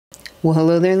Well,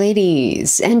 hello there,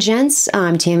 ladies and gents.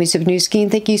 I'm Tammy Sipnewski, and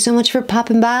thank you so much for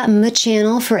popping by my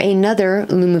channel for another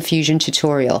LumaFusion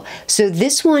tutorial. So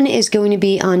this one is going to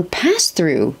be on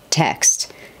pass-through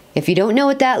text. If you don't know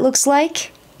what that looks like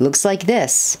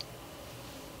this.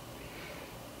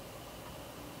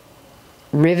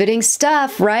 Riveting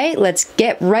stuff, right? Let's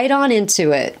get right on into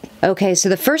it. Okay, so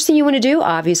the first thing you want to do,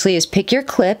 obviously, is pick your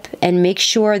clip and make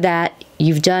sure that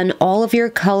you've done all of your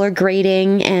color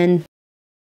grading and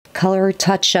color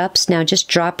touch-ups. Now just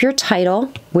drop your title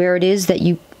where it is that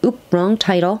you, wrong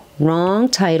title.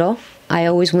 I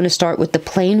always want to start with the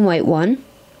plain white one.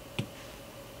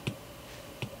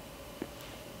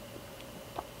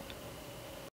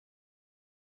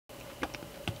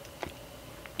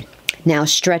 Now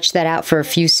stretch that out for a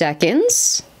few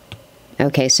seconds.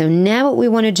 Okay, so now what we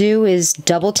want to do is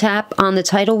double tap on the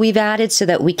title we've added so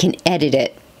that we can edit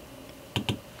it.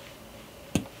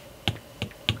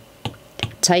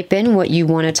 Type in what you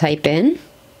want to type in.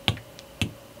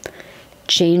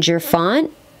 Change your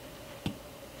font.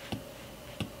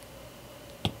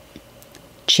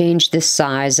 Change the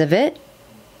size of it.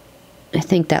 I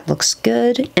think that looks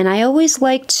good. And I always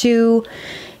like to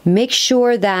make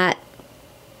sure that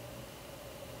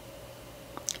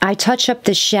I touch up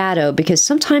the shadow, because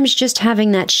sometimes just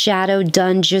having that shadow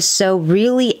done just so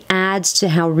really adds to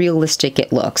how realistic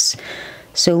it looks.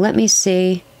 So let me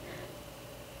see.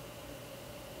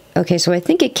 Okay, so I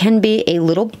think it can be a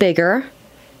little bigger.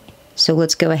 So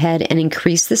let's go ahead and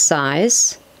increase the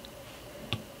size.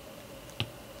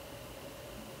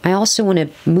 I also want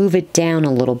to move it down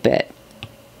a little bit.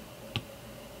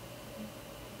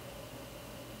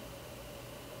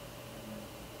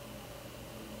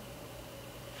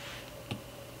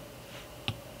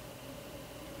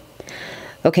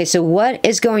 Okay, so what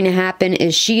is going to happen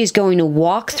is she is going to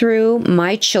walk through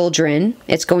my children.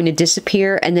 It's going to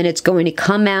disappear, and then it's going to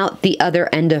come out the other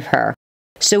end of her.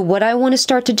 So what I want to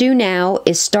start to do now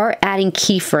is start adding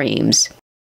keyframes.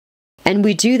 And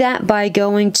we do that by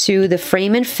going to the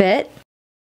frame and fit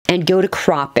and go to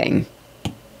cropping.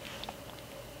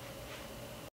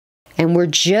 And we're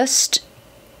just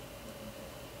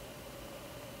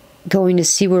going to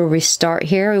see where we start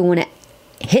here. We want to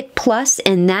hit plus,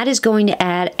 and that is going to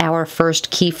add our first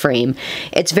keyframe.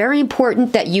 It's very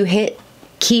important that you hit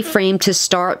keyframe to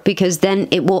start, because then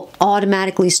it will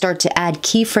automatically start to add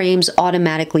keyframes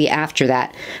automatically after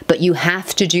that. But you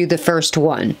have to do the first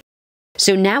one.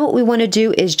 So now what we want to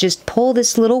do is just pull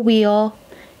this little wheel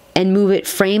and move it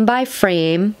frame by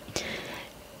frame.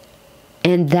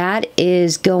 And that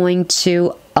is going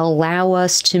to allow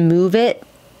us to move it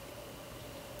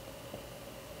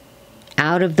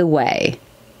out of the way.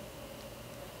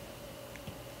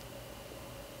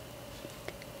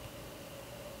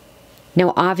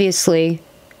 Now, obviously,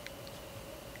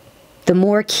 the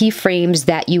more keyframes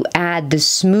that you add, the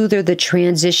smoother the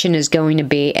transition is going to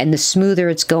be, and the smoother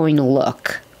it's going to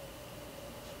look.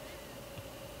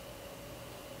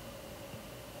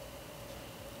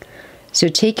 So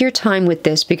take your time with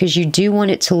this, because you do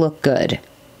want it to look good.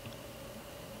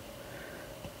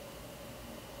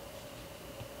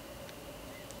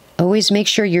 Always make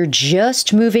sure you're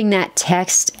just moving that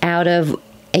text out of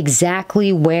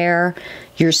exactly where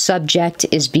your subject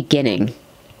is beginning.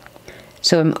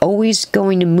 So I'm always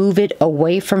going to move it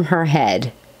away from her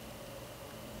head.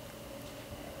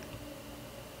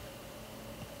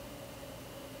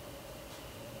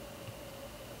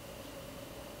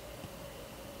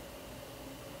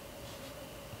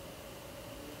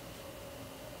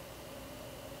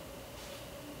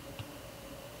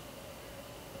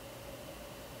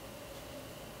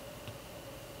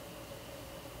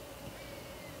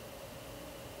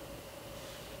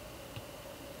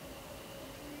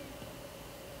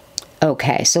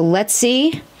 Okay, so let's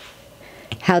see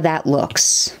how that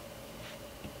looks.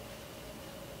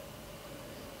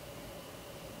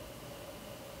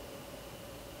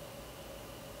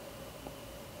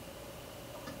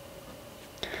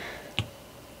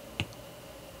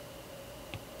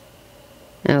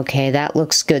 Okay, that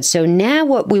looks good. So now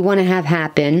what we want to have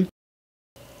happen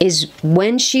is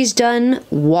when she's done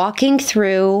walking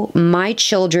through my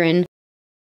children,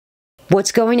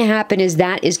 what's going to happen is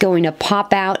that is going to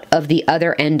pop out of the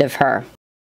other end of her,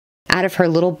 out of her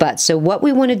little butt. So what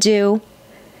we want to do,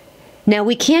 now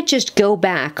we can't just go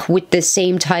back with the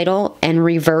same title and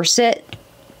reverse it,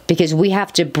 because we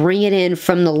have to bring it in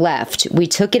from the left. We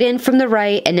took it in from the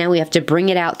right, and now we have to bring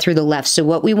it out through the left. So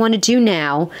what we want to do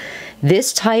now,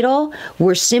 this title,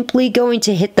 we're simply going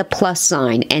to hit the plus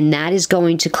sign, and that is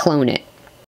going to clone it.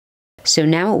 So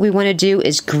now what we want to do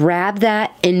is grab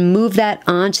that and move that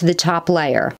onto the top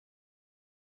layer.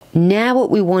 Now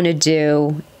what we want to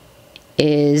do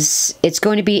is it's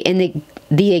going to be in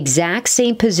the exact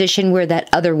same position where that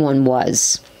other one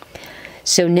was.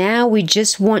 So now we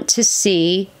just want to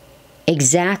see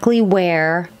exactly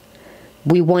where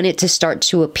we want it to start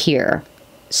to appear.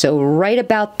 So right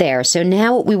about there. So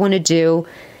now what we want to do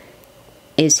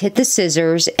is hit the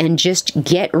scissors and just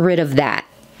get rid of that.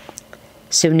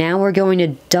 So now we're going to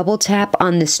double tap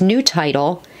on this new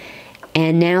title,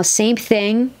 and now same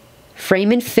thing,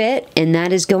 frame and fit, and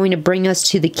that is going to bring us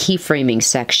to the keyframing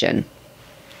section.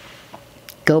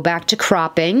 Go back to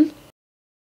cropping.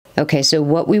 Okay, so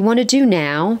what we want to do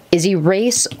now is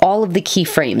erase all of the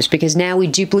keyframes, because now we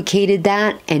duplicated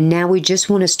that and now we just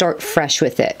want to start fresh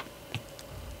with it.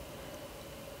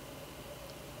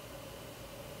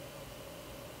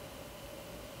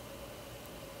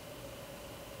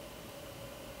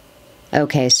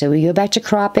 Okay, so we go back to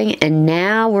cropping, and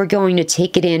now we're going to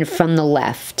take it in from the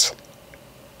left.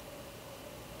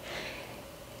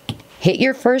 Hit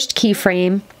your first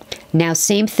keyframe. Now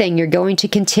same thing, you're going to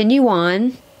continue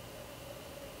on.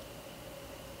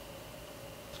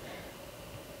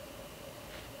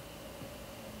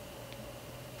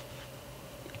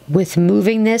 With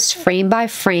moving this frame by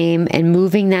frame and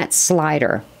moving that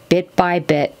slider bit by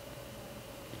bit.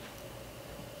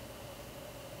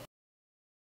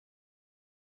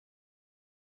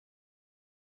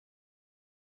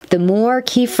 The more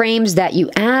keyframes that you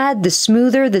add, the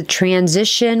smoother the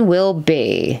transition will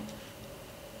be.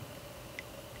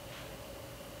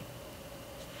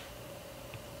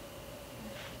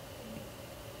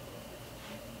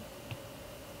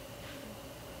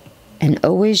 And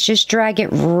always just drag it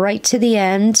right to the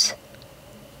end.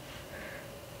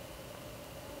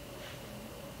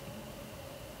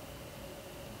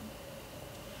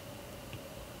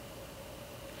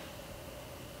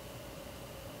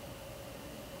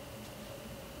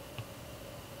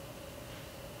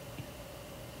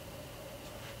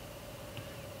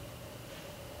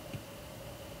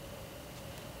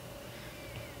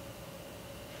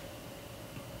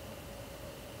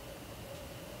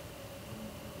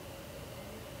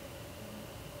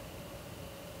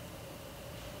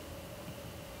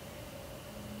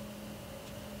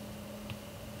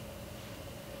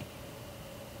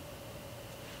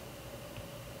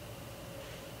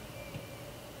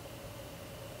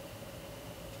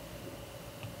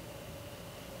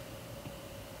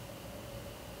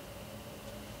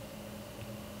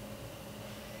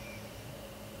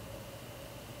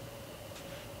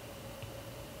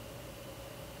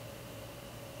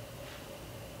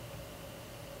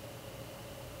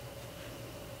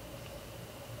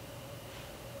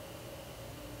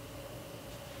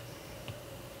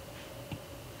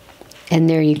 And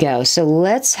there you go. So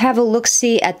let's have a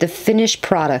look-see at the finished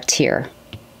product here.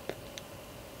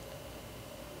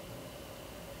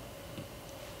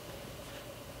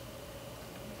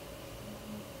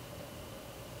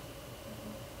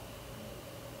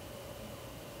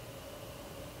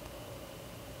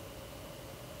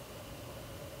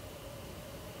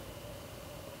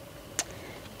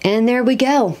 And there we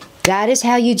go. That is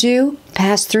how you do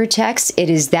pass-through text. It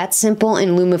is that simple in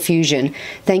LumaFusion.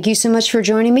 Thank you so much for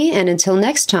joining me, and until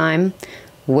next time,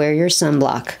 wear your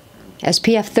sunblock.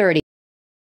 SPF 30.